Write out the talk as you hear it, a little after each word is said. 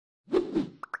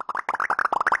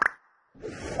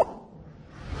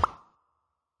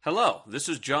Hello, this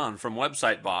is John from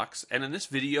Website Box, and in this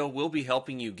video we'll be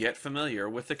helping you get familiar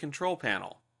with the control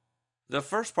panel. The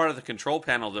first part of the control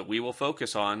panel that we will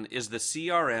focus on is the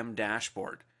CRM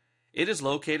Dashboard. It is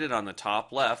located on the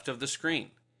top left of the screen.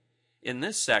 In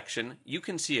this section, you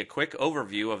can see a quick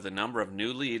overview of the number of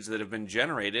new leads that have been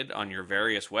generated on your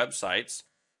various websites,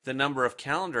 the number of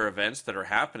calendar events that are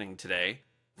happening today,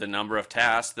 the number of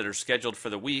tasks that are scheduled for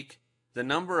the week, the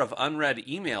number of unread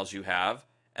emails you have,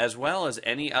 as well as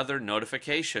any other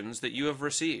notifications that you have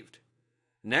received.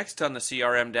 Next on the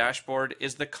CRM dashboard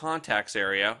is the Contacts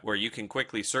area, where you can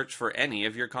quickly search for any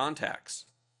of your contacts.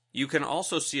 You can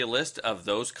also see a list of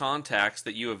those contacts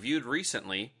that you have viewed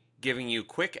recently, giving you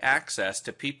quick access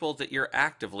to people that you're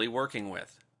actively working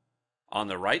with. On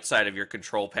the right side of your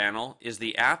control panel is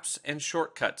the Apps and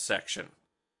Shortcuts section.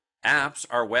 Apps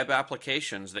are web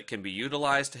applications that can be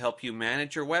utilized to help you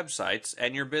manage your websites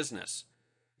and your business.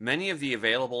 Many of the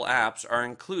available apps are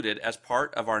included as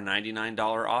part of our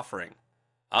 $99 offering.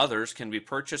 Others can be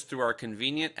purchased through our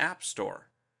convenient app store.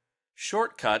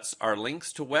 Shortcuts are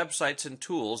links to websites and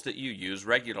tools that you use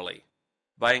regularly.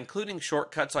 By including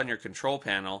shortcuts on your control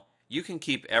panel, you can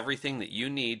keep everything that you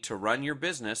need to run your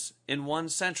business in one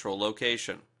central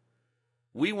location.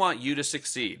 We want you to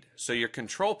succeed, so your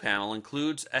control panel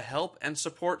includes a help and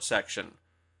support section.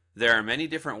 There are many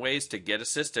different ways to get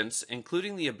assistance,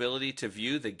 including the ability to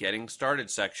view the Getting Started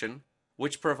section,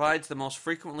 which provides the most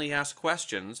frequently asked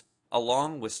questions,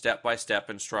 along with step-by-step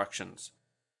instructions.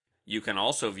 You can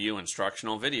also view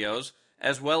instructional videos,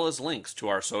 as well as links to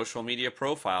our social media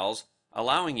profiles,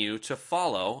 allowing you to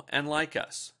follow and like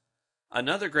us.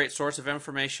 Another great source of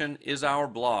information is our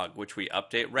blog, which we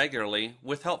update regularly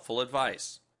with helpful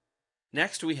advice.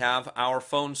 Next, we have our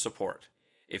phone support.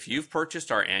 If you've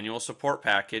purchased our annual support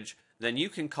package, then you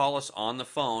can call us on the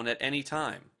phone at any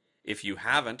time. If you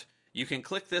haven't, you can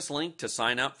click this link to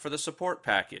sign up for the support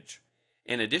package.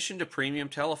 In addition to premium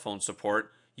telephone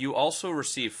support, you also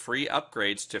receive free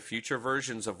upgrades to future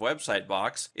versions of Website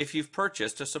Box if you've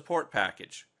purchased a support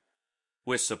package.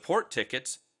 With support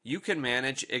tickets, you can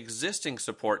manage existing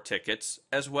support tickets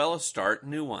as well as start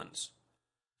new ones.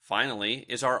 Finally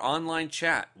is our online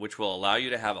chat, which will allow you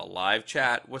to have a live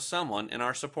chat with someone in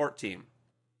our support team.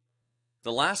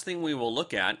 The last thing we will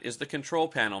look at is the control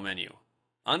panel menu.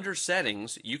 Under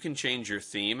Settings, you can change your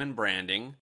theme and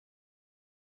branding,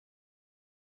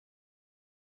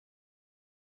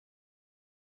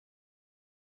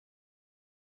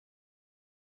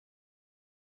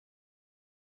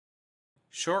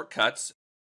 shortcuts,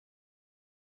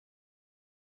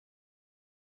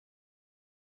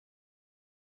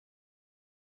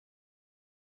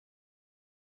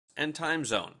 and time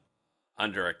zone.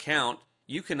 Under Account,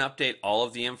 you can update all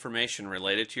of the information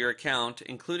related to your account,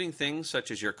 including things such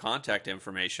as your contact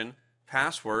information,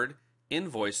 password,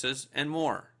 invoices, and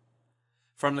more.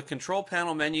 From the control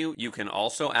panel menu, you can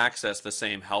also access the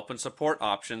same help and support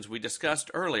options we discussed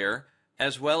earlier,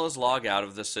 as well as log out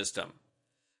of the system.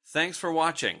 Thanks for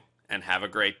watching, and have a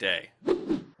great day.